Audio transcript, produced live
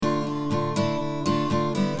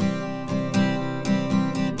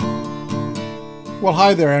Well,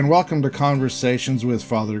 hi there, and welcome to Conversations with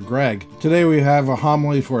Father Greg. Today we have a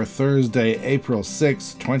homily for Thursday, April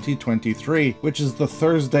 6, 2023, which is the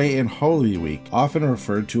Thursday in Holy Week, often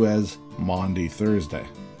referred to as Maundy Thursday.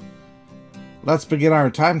 Let's begin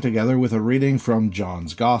our time together with a reading from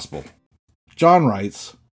John's Gospel. John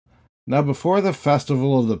writes, "Now before the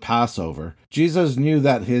festival of the Passover, Jesus knew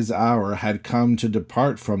that his hour had come to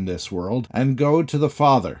depart from this world and go to the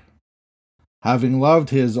Father. Having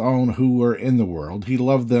loved his own who were in the world, he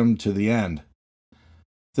loved them to the end.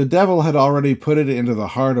 The devil had already put it into the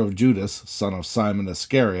heart of Judas, son of Simon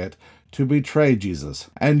Iscariot, to betray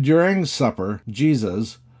Jesus. And during supper,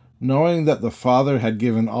 Jesus, knowing that the Father had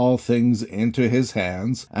given all things into his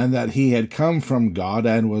hands, and that he had come from God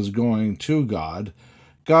and was going to God,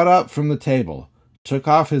 got up from the table, took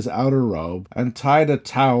off his outer robe, and tied a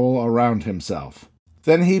towel around himself.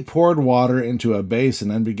 Then he poured water into a basin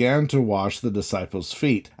and began to wash the disciples'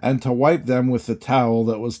 feet, and to wipe them with the towel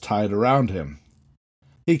that was tied around him.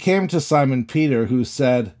 He came to Simon Peter, who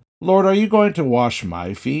said, 'Lord, are you going to wash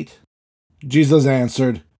my feet?' Jesus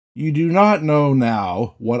answered, 'You do not know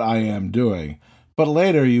now what I am doing, but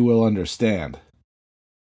later you will understand.'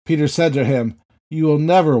 Peter said to him, 'You will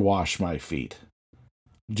never wash my feet.'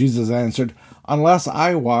 Jesus answered, 'Unless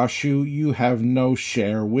I wash you, you have no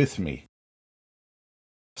share with me.'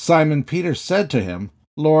 Simon Peter said to him,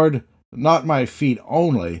 'Lord, not my feet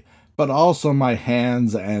only, but also my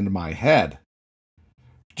hands and my head.'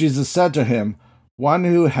 Jesus said to him, 'One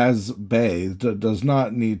who has bathed does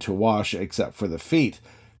not need to wash except for the feet,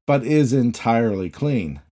 but is entirely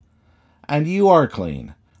clean. And you are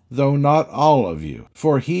clean, though not all of you.'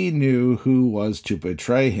 For he knew who was to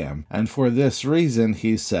betray him, and for this reason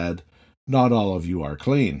he said, 'Not all of you are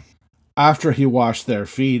clean.' After he washed their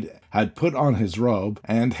feet, had put on his robe,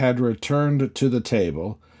 and had returned to the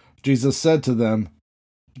table, Jesus said to them,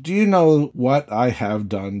 'Do you know what I have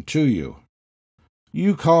done to you?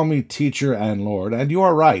 You call me teacher and Lord, and you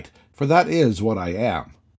are right, for that is what I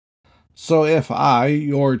am. So if I,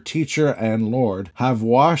 your teacher and Lord, have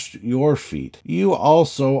washed your feet, you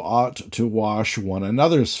also ought to wash one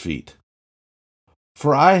another's feet.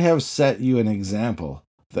 For I have set you an example,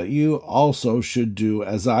 that you also should do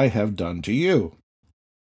as I have done to you.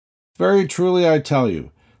 Very truly I tell you,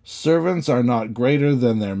 servants are not greater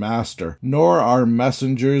than their master, nor are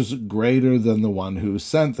messengers greater than the one who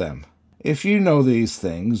sent them. If you know these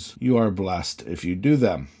things, you are blessed if you do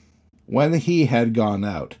them." When he had gone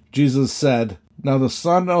out, Jesus said, "Now the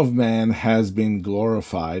Son of Man has been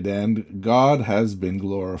glorified, and God has been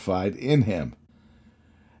glorified in him.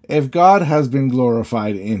 If God has been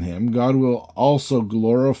glorified in him, God will also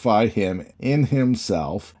glorify him in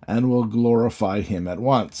himself, and will glorify him at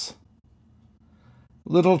once.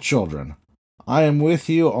 Little children, I am with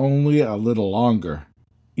you only a little longer.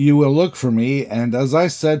 You will look for me, and as I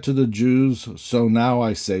said to the Jews, so now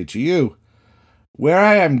I say to you, where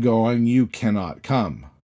I am going, you cannot come.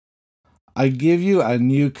 I give you a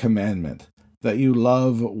new commandment, that you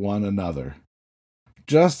love one another.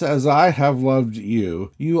 Just as I have loved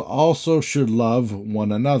you, you also should love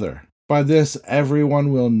one another. By this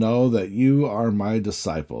everyone will know that you are my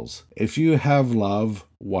disciples, if you have love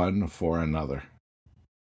one for another."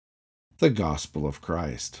 The Gospel of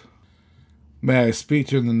Christ. May I speak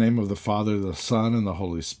to you in the name of the Father, the Son, and the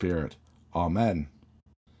Holy Spirit. Amen.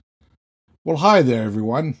 Well, hi there,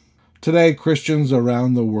 everyone. Today, Christians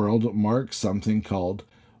around the world mark something called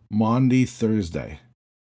Maundy Thursday.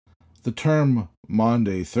 The term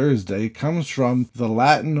Maundy Thursday comes from the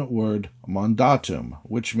Latin word mandatum,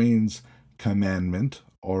 which means commandment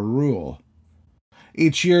or rule.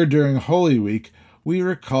 Each year during Holy Week, we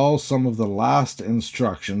recall some of the last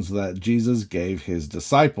instructions that Jesus gave his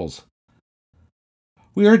disciples.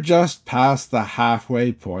 We are just past the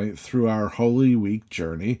halfway point through our Holy Week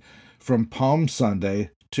journey from Palm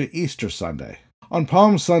Sunday to Easter Sunday. On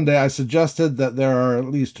Palm Sunday, I suggested that there are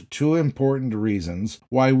at least two important reasons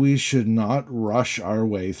why we should not rush our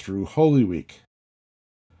way through Holy Week.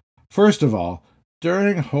 First of all,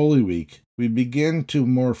 during Holy Week, we begin to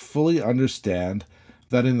more fully understand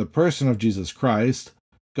that in the person of Jesus Christ,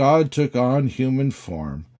 God took on human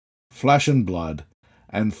form, flesh and blood,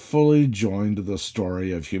 and fully joined the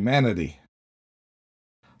story of humanity.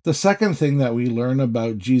 The second thing that we learn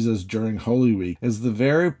about Jesus during Holy Week is the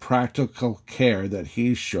very practical care that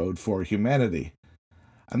he showed for humanity.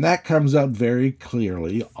 And that comes out very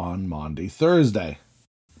clearly on Maundy Thursday.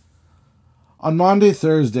 On Maundy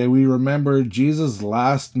Thursday, we remember Jesus'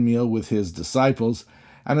 last meal with his disciples,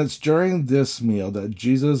 and it's during this meal that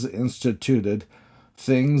Jesus instituted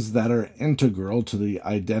things that are integral to the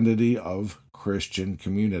identity of Christian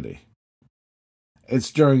community. It's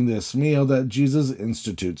during this meal that Jesus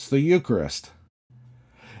institutes the Eucharist.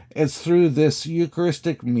 It's through this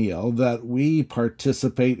Eucharistic meal that we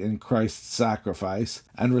participate in Christ's sacrifice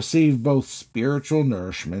and receive both spiritual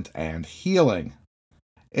nourishment and healing.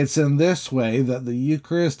 It's in this way that the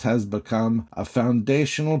Eucharist has become a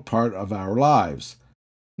foundational part of our lives,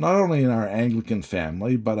 not only in our Anglican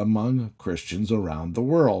family, but among Christians around the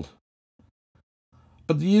world.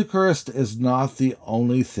 But the Eucharist is not the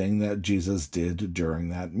only thing that Jesus did during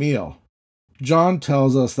that meal. John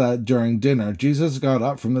tells us that during dinner, Jesus got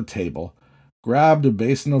up from the table, grabbed a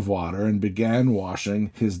basin of water, and began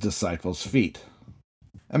washing his disciples' feet.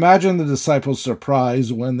 Imagine the disciples'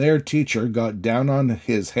 surprise when their teacher got down on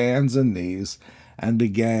his hands and knees and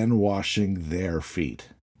began washing their feet.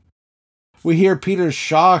 We hear Peter's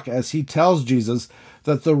shock as he tells Jesus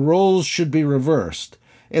that the roles should be reversed.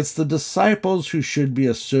 It's the disciples who should be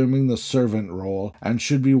assuming the servant role and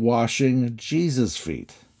should be washing Jesus'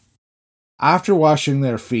 feet. After washing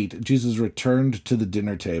their feet, Jesus returned to the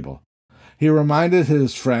dinner table. He reminded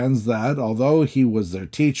his friends that, although he was their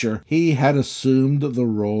teacher, he had assumed the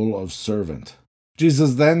role of servant.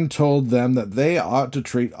 Jesus then told them that they ought to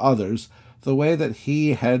treat others the way that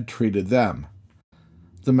he had treated them.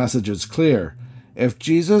 The message is clear. If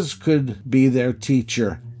Jesus could be their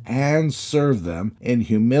teacher and serve them in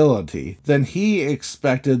humility, then he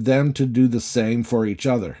expected them to do the same for each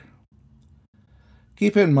other.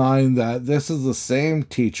 Keep in mind that this is the same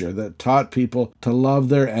teacher that taught people to love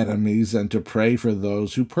their enemies and to pray for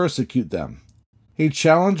those who persecute them. He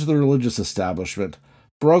challenged the religious establishment,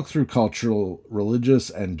 broke through cultural, religious,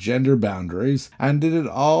 and gender boundaries, and did it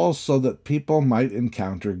all so that people might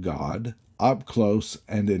encounter God up close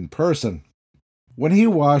and in person. When he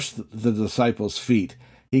washed the disciples' feet,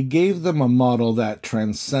 he gave them a model that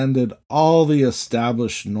transcended all the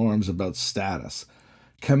established norms about status,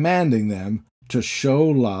 commanding them to show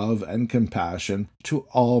love and compassion to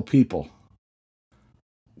all people.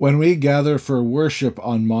 When we gather for worship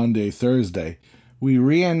on Maundy, Thursday, we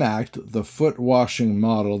reenact the foot-washing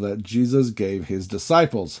model that Jesus gave his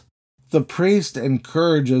disciples. The priest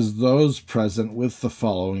encourages those present with the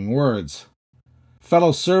following words: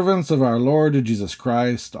 "Fellow servants of our Lord Jesus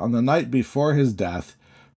Christ, on the night before his death,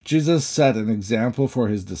 Jesus set an example for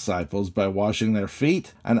his disciples by washing their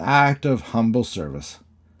feet, an act of humble service.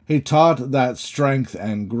 He taught that strength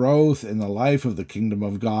and growth in the life of the kingdom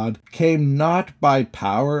of God came not by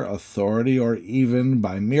power, authority, or even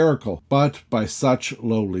by miracle, but by such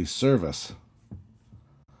lowly service."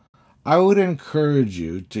 I would encourage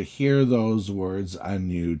you to hear those words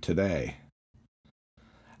anew today.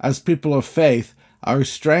 As people of faith, our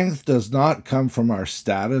strength does not come from our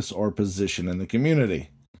status or position in the community.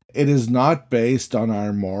 It is not based on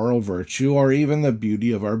our moral virtue or even the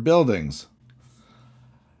beauty of our buildings.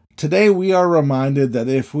 Today we are reminded that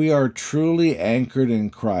if we are truly anchored in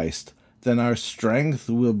Christ, then our strength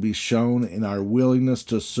will be shown in our willingness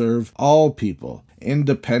to serve all people,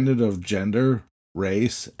 independent of gender,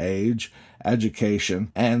 race, age,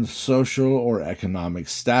 education, and social or economic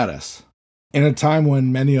status. In a time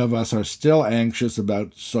when many of us are still anxious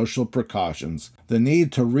about social precautions, the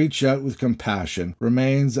need to reach out with compassion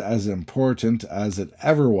remains as important as it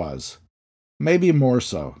ever was, maybe more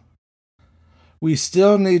so. We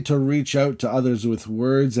still need to reach out to others with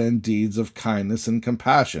words and deeds of kindness and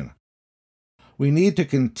compassion. We need to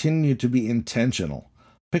continue to be intentional.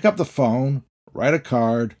 Pick up the phone, write a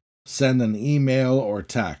card, send an email or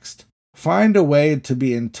text. Find a way to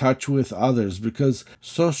be in touch with others because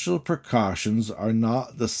social precautions are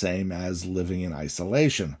not the same as living in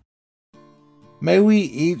isolation. May we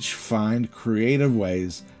each find creative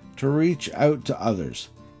ways to reach out to others,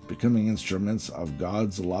 becoming instruments of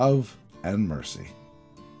God's love and mercy.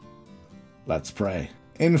 Let's pray.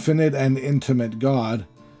 Infinite and intimate God,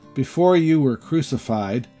 before you were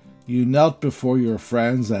crucified, you knelt before your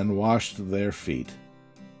friends and washed their feet.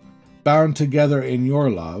 Bound together in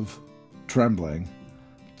your love, trembling,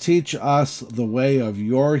 teach us the way of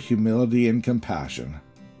your humility and compassion.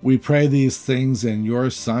 We pray these things in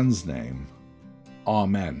your Son's name.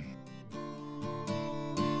 Amen.